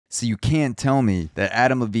So you can't tell me that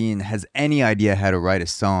Adam Levine has any idea how to write a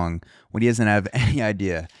song when he doesn't have any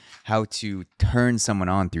idea how to turn someone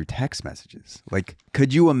on through text messages. Like,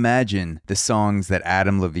 could you imagine the songs that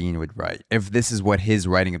Adam Levine would write if this is what his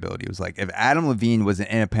writing ability was like? If Adam Levine was an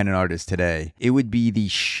independent artist today, it would be the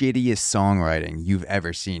shittiest songwriting you've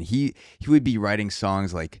ever seen. He would be writing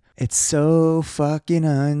songs like, "It's so fucking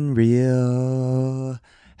unreal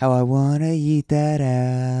how I wanna eat that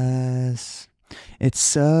ass. It's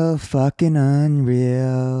so fucking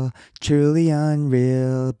unreal, truly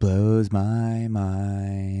unreal, blows my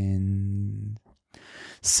mind.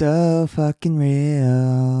 So fucking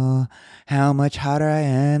real, how much hotter I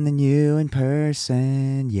am than you in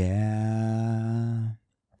person, yeah.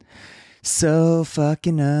 So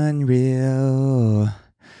fucking unreal,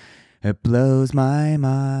 it blows my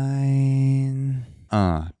mind."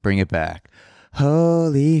 Bring it back.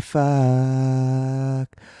 Holy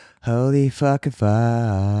fuck. Holy fucking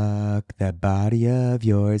fuck, that body of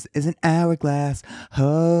yours is an hourglass.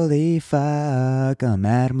 Holy fuck, I'm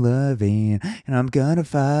Adam Levine, and I'm gonna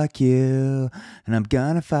fuck you, and I'm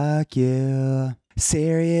gonna fuck you.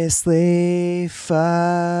 Seriously,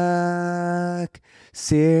 fuck.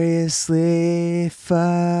 Seriously,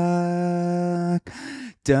 fuck.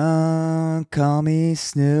 Don't call me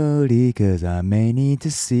snooty, 'cause I may need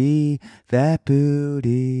to see that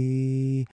booty.